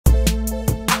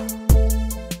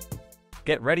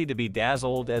Get ready to be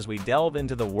dazzled as we delve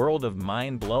into the world of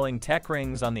mind-blowing tech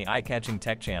rings on the eye-catching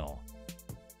tech channel.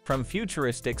 From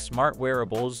futuristic smart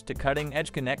wearables to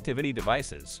cutting-edge connectivity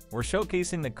devices, we're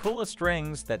showcasing the coolest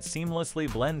rings that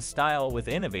seamlessly blend style with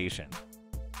innovation.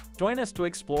 Join us to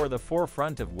explore the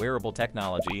forefront of wearable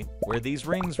technology, where these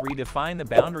rings redefine the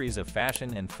boundaries of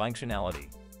fashion and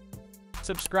functionality.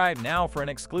 Subscribe now for an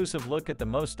exclusive look at the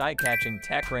most eye-catching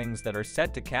tech rings that are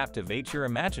set to captivate your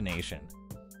imagination.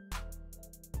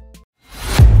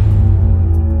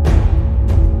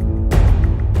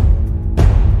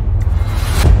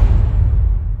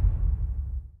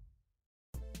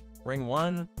 Ring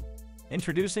One.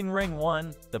 Introducing Ring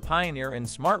One, the pioneer in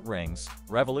smart rings,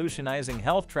 revolutionizing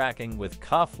health tracking with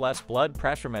cuff-less blood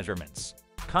pressure measurements.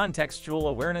 Contextual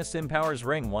awareness empowers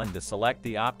Ring One to select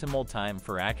the optimal time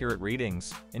for accurate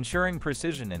readings, ensuring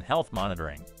precision in health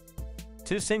monitoring.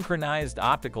 Two synchronized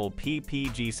optical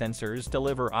PPG sensors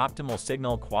deliver optimal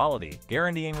signal quality,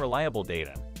 guaranteeing reliable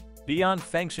data. Beyond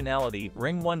functionality,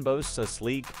 Ring One boasts a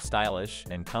sleek, stylish,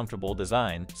 and comfortable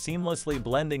design, seamlessly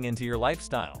blending into your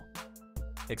lifestyle.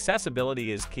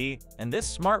 Accessibility is key, and this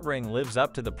smart ring lives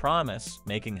up to the promise,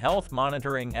 making health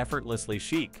monitoring effortlessly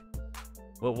chic.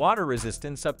 With water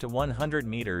resistance up to 100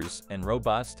 meters and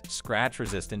robust,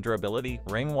 scratch-resistant durability,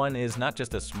 Ring One is not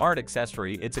just a smart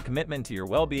accessory, it's a commitment to your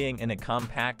well-being in a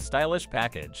compact, stylish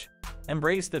package.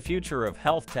 Embrace the future of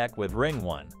health tech with Ring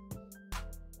One.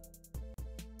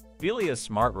 Velia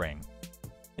Smart Ring.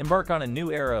 Embark on a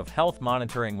new era of health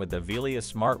monitoring with the Velia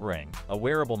Smart Ring, a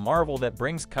wearable marvel that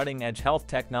brings cutting-edge health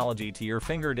technology to your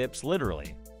fingertips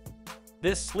literally.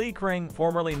 This sleek ring,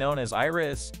 formerly known as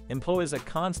Iris, employs a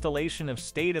constellation of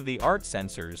state-of-the-art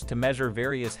sensors to measure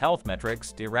various health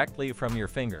metrics directly from your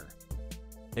finger.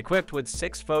 Equipped with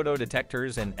 6 photo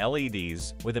detectors and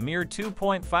LEDs, with a mere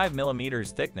 2.5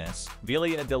 mm thickness,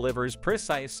 Velia delivers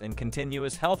precise and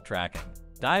continuous health tracking.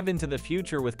 Dive into the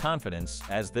future with confidence,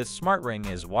 as this smart ring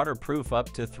is waterproof up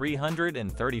to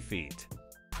 330 feet.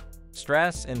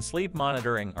 Stress and sleep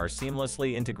monitoring are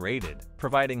seamlessly integrated,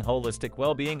 providing holistic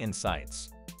well-being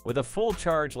insights. With a full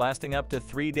charge lasting up to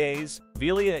 3 days,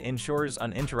 Velia ensures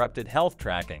uninterrupted health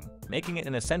tracking, making it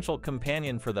an essential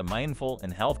companion for the mindful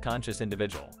and health-conscious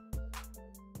individual.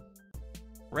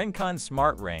 RingConn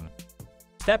Smart Ring.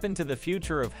 Step into the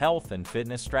future of health and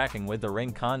fitness tracking with the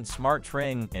RingConn Smart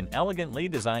Ring, an elegantly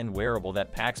designed wearable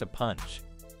that packs a punch.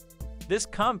 This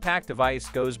compact device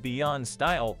goes beyond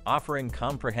style, offering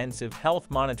comprehensive health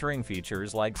monitoring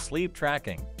features like sleep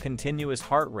tracking, continuous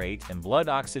heart rate and blood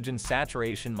oxygen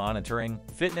saturation monitoring,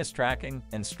 fitness tracking,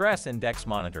 and stress index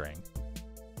monitoring.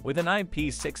 With an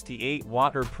IP68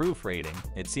 waterproof rating,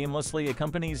 it seamlessly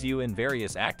accompanies you in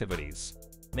various activities.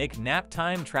 Make nap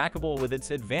time trackable with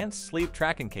its advanced sleep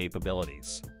tracking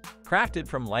capabilities. Crafted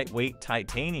from lightweight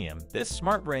titanium, this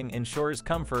smart ring ensures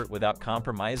comfort without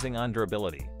compromising on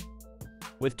durability.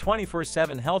 With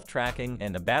 24/7 health tracking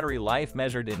and a battery life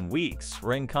measured in weeks,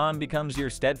 RingConn becomes your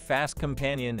steadfast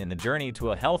companion in the journey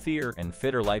to a healthier and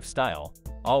fitter lifestyle,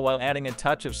 all while adding a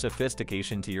touch of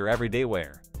sophistication to your everyday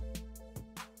wear.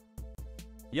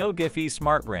 YogiFi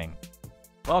Smart Ring.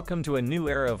 Welcome to a new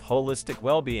era of holistic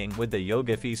well-being with the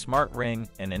YogiFi Smart Ring,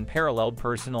 an unparalleled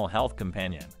personal health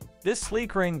companion. This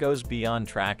sleek ring goes beyond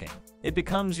tracking. It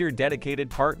becomes your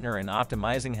dedicated partner in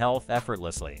optimizing health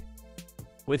effortlessly.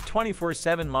 With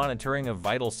 24/7 monitoring of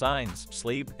vital signs,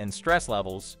 sleep, and stress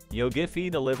levels,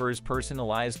 YogiFi delivers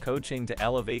personalized coaching to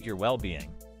elevate your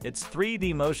well-being. Its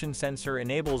 3D motion sensor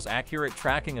enables accurate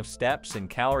tracking of steps and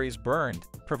calories burned,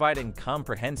 providing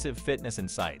comprehensive fitness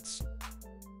insights.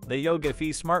 The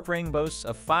YogiFi Smart Ring boasts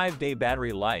a 5-day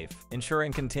battery life,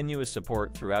 ensuring continuous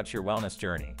support throughout your wellness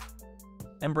journey.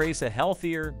 Embrace a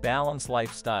healthier, balanced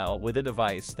lifestyle with a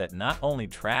device that not only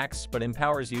tracks but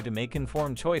empowers you to make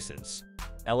informed choices.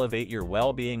 Elevate your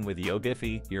well-being with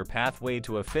YogiFi, your pathway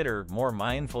to a fitter, more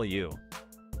mindful you.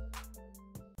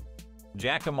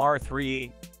 Jakcom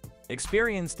R3.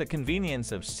 Experience the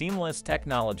convenience of seamless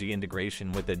technology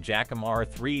integration with the Jakcom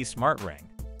R3 Smart Ring.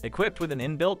 Equipped with an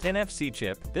inbuilt NFC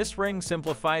chip, this ring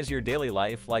simplifies your daily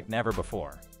life like never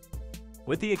before.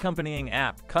 With the accompanying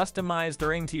app, customize the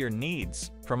ring to your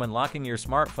needs, from unlocking your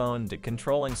smartphone to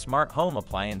controlling smart home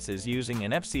appliances using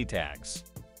NFC tags.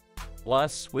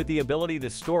 Plus, with the ability to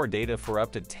store data for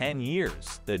up to 10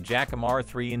 years, the Jakcom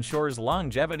R3 ensures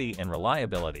longevity and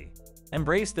reliability.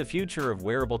 Embrace the future of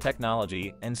wearable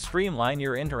technology and streamline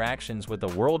your interactions with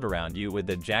the world around you with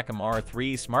the Jakcom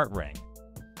R3 Smart Ring.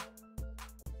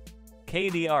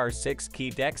 KDR06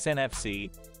 Keydex NFC.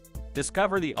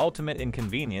 Discover the ultimate in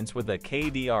convenience with the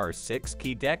KDR06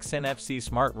 Keydex NFC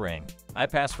Smart Ring.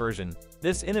 iPass version.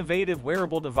 This innovative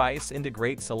wearable device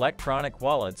integrates electronic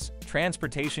wallets,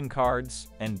 transportation cards,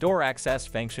 and door access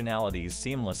functionalities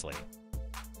seamlessly.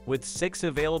 With 6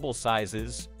 available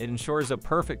sizes, it ensures a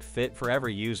perfect fit for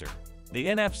every user. The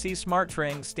NFC Smart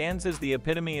Ring stands as the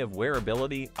epitome of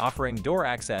wearability, offering door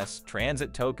access,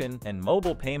 transit token, and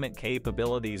mobile payment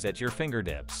capabilities at your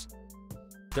fingertips.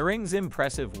 The ring's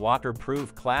impressive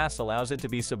waterproof class allows it to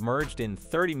be submerged in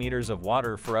 30 meters of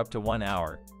water for up to 1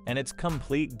 hour, and its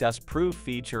complete dust-proof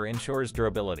feature ensures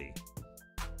durability.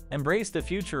 Embrace the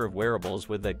future of wearables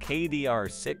with the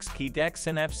KDR06 Keydex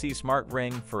NFC Smart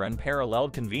Ring for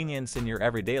unparalleled convenience in your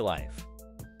everyday life.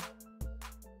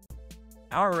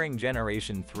 Oura Ring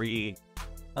Generation 3.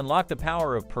 Unlock the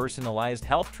power of personalized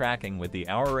health tracking with the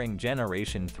Oura Ring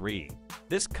Generation 3.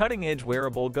 This cutting-edge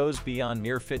wearable goes beyond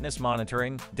mere fitness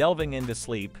monitoring, delving into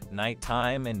sleep,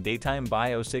 nighttime and daytime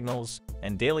biosignals,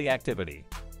 and daily activity.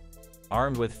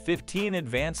 Armed with 15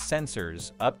 advanced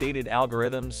sensors, updated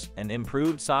algorithms, and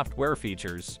improved software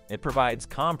features, it provides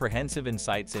comprehensive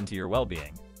insights into your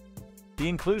well-being. The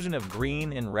inclusion of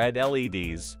green and red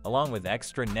LEDs, along with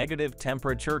extra negative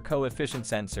temperature coefficient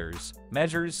sensors,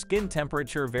 measures skin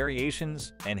temperature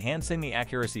variations, enhancing the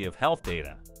accuracy of health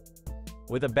data.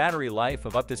 With a battery life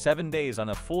of up to 7 days on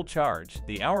a full charge,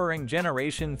 the Oura Ring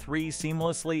Generation 3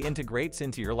 seamlessly integrates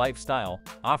into your lifestyle,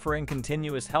 offering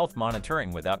continuous health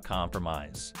monitoring without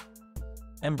compromise.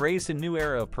 Embrace a new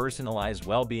era of personalized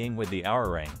well-being with the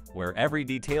Oura Ring, where every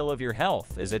detail of your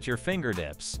health is at your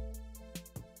fingertips.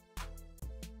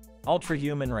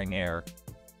 Ultrahuman Ring Air.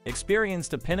 Experience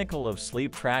the pinnacle of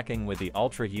sleep tracking with the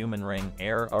Ultrahuman Ring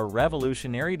Air, a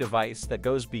revolutionary device that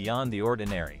goes beyond the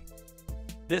ordinary.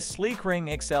 This sleek ring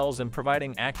excels in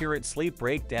providing accurate sleep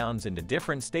breakdowns into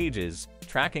different stages,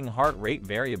 tracking heart rate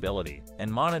variability,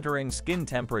 and monitoring skin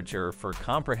temperature for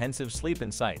comprehensive sleep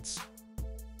insights.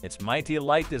 Its mighty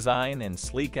light design and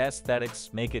sleek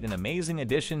aesthetics make it an amazing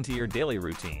addition to your daily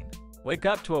routine. Wake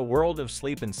up to a world of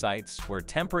sleep insights where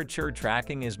temperature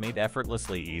tracking is made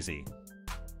effortlessly easy.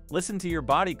 Listen to your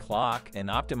body clock and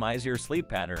optimize your sleep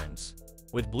patterns.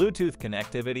 With Bluetooth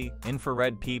connectivity,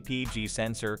 infrared PPG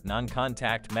sensor,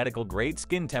 non-contact medical-grade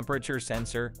skin temperature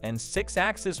sensor, and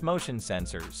 6-axis motion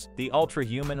sensors, the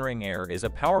Ultrahuman Ring Air is a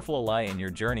powerful ally in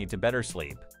your journey to better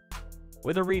sleep.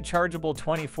 With a rechargeable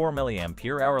 24 mAh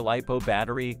LiPo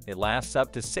battery, it lasts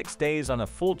up to 6 days on a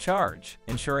full charge,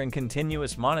 ensuring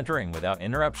continuous monitoring without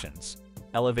interruptions.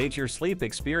 Elevate your sleep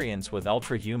experience with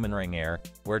Ultrahuman Ring Air,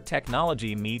 where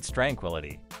technology meets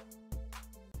tranquility.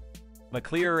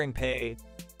 McLear RingPay.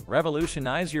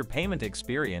 Revolutionize your payment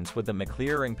experience with the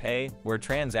McLear RingPay, where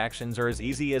transactions are as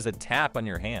easy as a tap on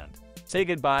your hand. Say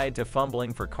goodbye to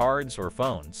fumbling for cards or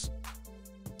phones.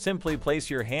 Simply place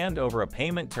your hand over a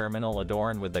payment terminal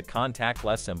adorned with the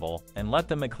contactless symbol and let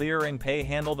the McLear RingPay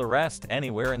handle the rest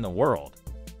anywhere in the world.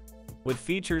 With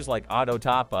features like auto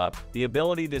top-up, the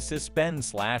ability to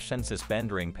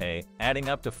suspend/unsuspend RingPay, adding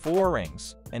up to 4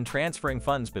 rings, and transferring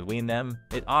funds between them,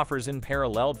 it offers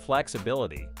unparalleled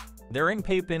flexibility. The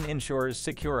RingPay PIN ensures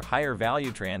secure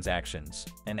higher-value transactions,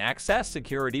 and Access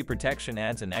Security Protection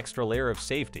adds an extra layer of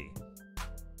safety.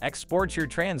 Export your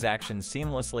transactions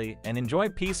seamlessly and enjoy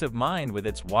peace of mind with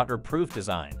its waterproof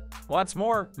design. What's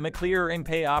more, McLear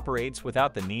RingPay operates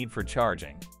without the need for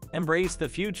charging. Embrace the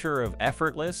future of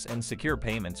effortless and secure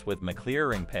payments with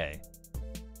McLear RingPay.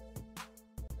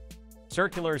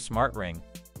 Circul Smart Ring.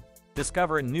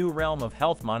 Discover a new realm of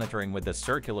health monitoring with the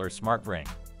Circul Smart Ring,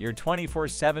 your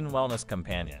 24/7 wellness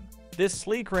companion. This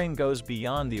sleek ring goes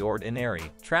beyond the ordinary,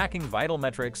 tracking vital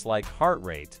metrics like heart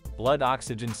rate, blood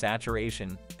oxygen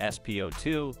saturation,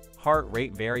 SpO2, heart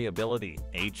rate variability,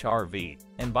 HRV,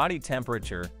 and body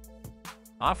temperature,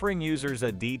 offering users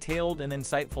a detailed and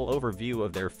insightful overview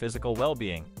of their physical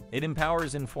well-being. It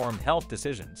empowers informed health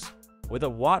decisions. With a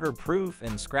waterproof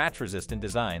and scratch-resistant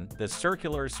design, the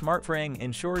Circul Smart Ring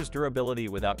ensures durability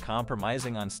without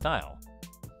compromising on style.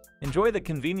 Enjoy the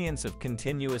convenience of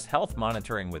continuous health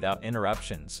monitoring without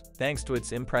interruptions, thanks to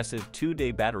its impressive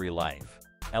 2-day battery life.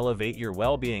 Elevate your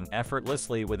well-being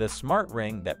effortlessly with a smart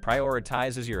ring that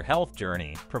prioritizes your health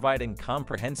journey, providing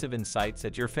comprehensive insights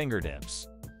at your fingertips.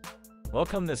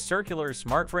 Welcome the Circul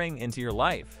Smart Ring into your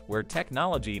life, where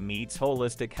technology meets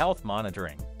holistic health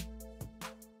monitoring.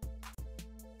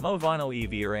 Movano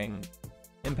Evie Ring.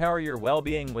 Empower your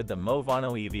well-being with the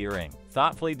Movano Evie Ring,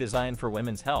 thoughtfully designed for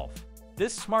women's health.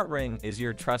 This smart ring is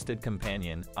your trusted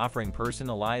companion, offering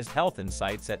personalized health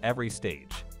insights at every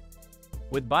stage.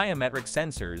 With biometric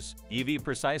sensors, Evie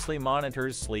precisely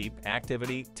monitors sleep,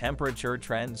 activity, temperature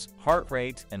trends, heart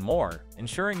rate, and more,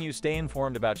 ensuring you stay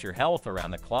informed about your health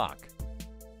around the clock.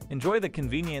 Enjoy the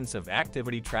convenience of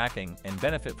activity tracking and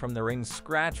benefit from the ring's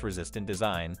scratch-resistant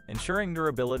design, ensuring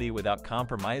durability without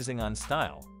compromising on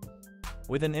style.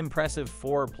 With an impressive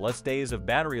 4+ days of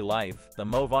battery life, the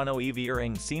Movano Evie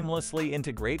ring seamlessly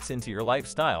integrates into your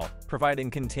lifestyle,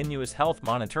 providing continuous health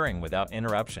monitoring without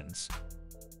interruptions.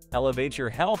 Elevate your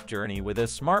health journey with a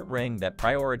smart ring that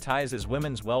prioritizes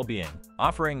women's well-being,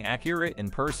 offering accurate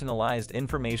and personalized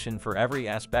information for every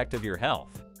aspect of your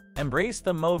health. Embrace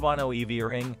the Movano Evie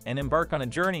ring and embark on a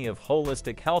journey of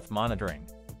holistic health monitoring.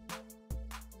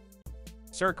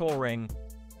 Circul Ring.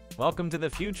 Welcome to the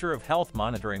future of health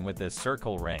monitoring with this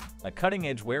Circul Ring, a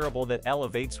cutting-edge wearable that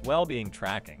elevates well-being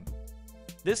tracking.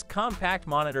 This compact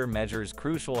monitor measures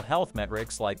crucial health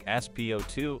metrics like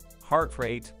SpO2, heart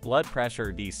rate, blood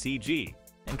pressure (ECG),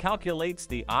 and calculates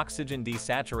the oxygen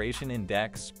desaturation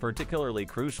index, particularly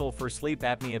crucial for sleep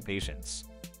apnea patients.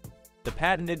 The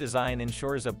patented design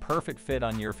ensures a perfect fit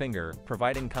on your finger,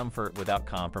 providing comfort without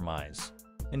compromise.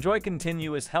 Enjoy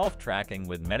continuous health tracking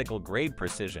with medical-grade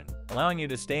precision, allowing you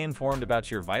to stay informed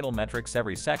about your vital metrics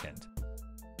every second.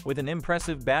 With an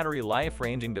impressive battery life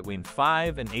ranging between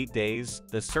 5 and 8 days,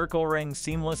 the Circul Ring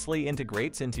seamlessly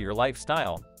integrates into your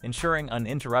lifestyle, ensuring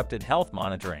uninterrupted health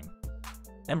monitoring.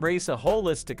 Embrace a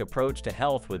holistic approach to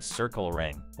health with Circul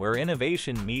Ring, where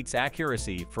innovation meets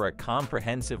accuracy for a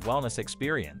comprehensive wellness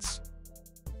experience.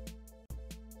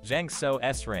 Xenxo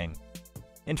S-Ring.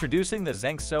 Introducing the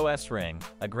Xenxo S-Ring,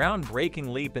 a groundbreaking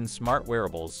leap in smart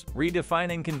wearables,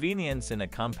 redefining convenience in a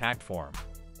compact form.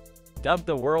 Dubbed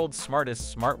the world's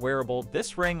smartest smart wearable,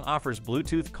 this ring offers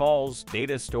Bluetooth calls,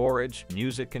 data storage,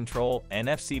 music control,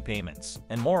 NFC payments,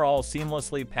 and more, all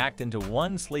seamlessly packed into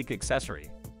one sleek accessory.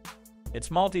 Its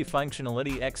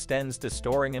multifunctionality extends to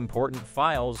storing important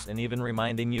files and even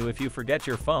reminding you if you forget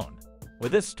your phone.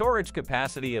 With a storage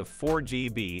capacity of 4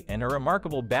 GB and a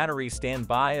remarkable battery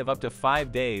standby of up to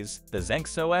 5 days, the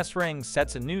Xenxo S-Ring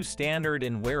sets a new standard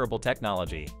in wearable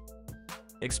technology.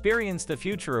 Experience the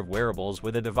future of wearables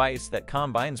with a device that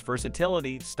combines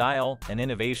versatility, style, and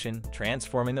innovation,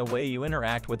 transforming the way you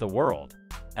interact with the world.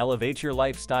 Elevate your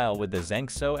lifestyle with the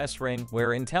Xenxo S-Ring,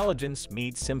 where intelligence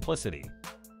meets simplicity.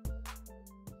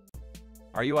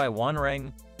 RUI One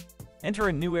Ring. Enter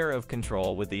a new era of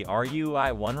control with the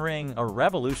RUI One Ring, a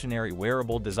revolutionary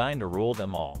wearable designed to rule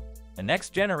them all. A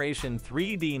next-generation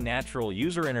 3D natural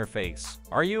user interface,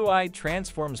 RUI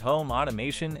transforms home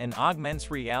automation and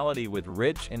augments reality with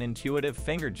rich and intuitive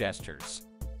finger gestures.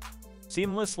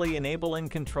 Seamlessly enabling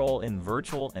control in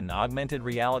virtual and augmented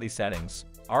reality settings,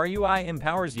 RUI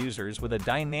empowers users with a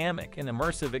dynamic and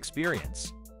immersive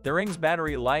experience. The ring's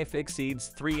battery life exceeds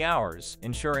 3 hours,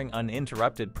 ensuring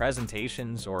uninterrupted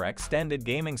presentations or extended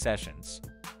gaming sessions.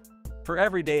 For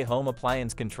everyday home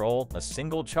appliance control, a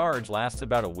single charge lasts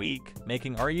about a week,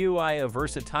 making RUI a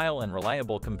versatile and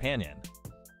reliable companion.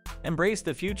 Embrace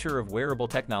the future of wearable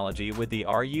technology with the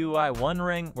RUI One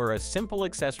Ring, where a simple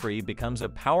accessory becomes a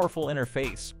powerful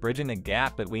interface, bridging the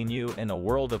gap between you and a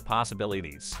world of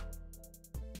possibilities.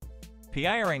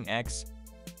 PI Ring X.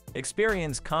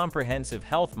 Experience comprehensive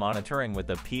health monitoring with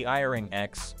the PI Ring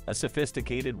X, a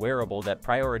sophisticated wearable that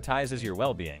prioritizes your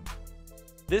well-being.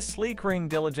 This sleek ring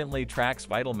diligently tracks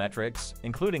vital metrics,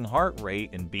 including heart rate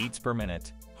and beats per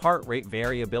minute, heart rate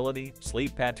variability,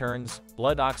 sleep patterns,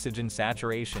 blood oxygen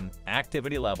saturation,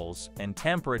 activity levels, and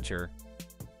temperature.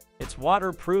 Its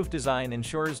waterproof design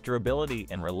ensures durability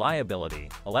and reliability,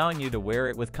 allowing you to wear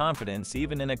it with confidence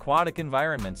even in aquatic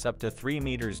environments up to 3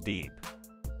 meters deep.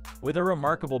 With a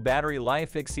remarkable battery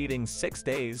life exceeding 6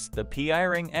 days, the PI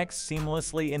Ring X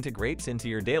seamlessly integrates into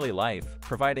your daily life,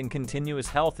 providing continuous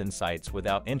health insights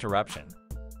without interruption.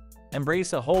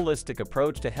 Embrace a holistic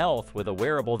approach to health with a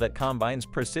wearable that combines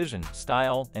precision,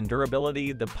 style, and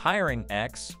durability, the PI Ring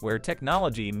X, where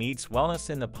technology meets wellness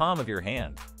in the palm of your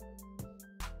hand.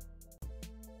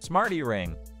 Smarty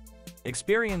Ring.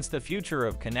 Experience the future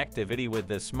of connectivity with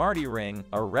the Smarty Ring,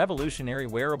 a revolutionary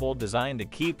wearable designed to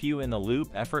keep you in the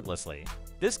loop effortlessly.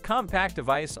 This compact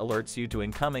device alerts you to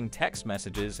incoming text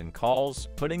messages and calls,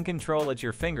 putting control at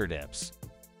your fingertips.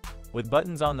 With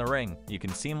buttons on the ring, you can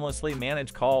seamlessly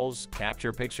manage calls,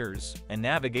 capture pictures, and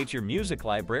navigate your music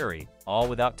library, all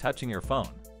without touching your phone.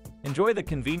 Enjoy the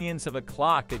convenience of a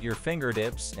clock at your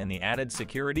fingertips and the added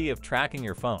security of tracking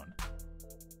your phone.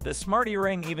 The Smarty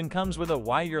Ring even comes with a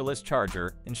wireless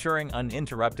charger, ensuring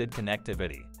uninterrupted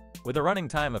connectivity. With a running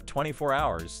time of 24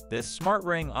 hours, this smart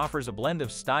ring offers a blend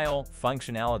of style,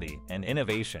 functionality, and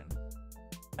innovation.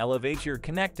 Elevate your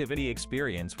connectivity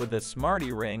experience with the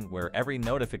Smarty Ring, where every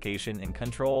notification and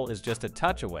control is just a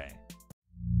touch away.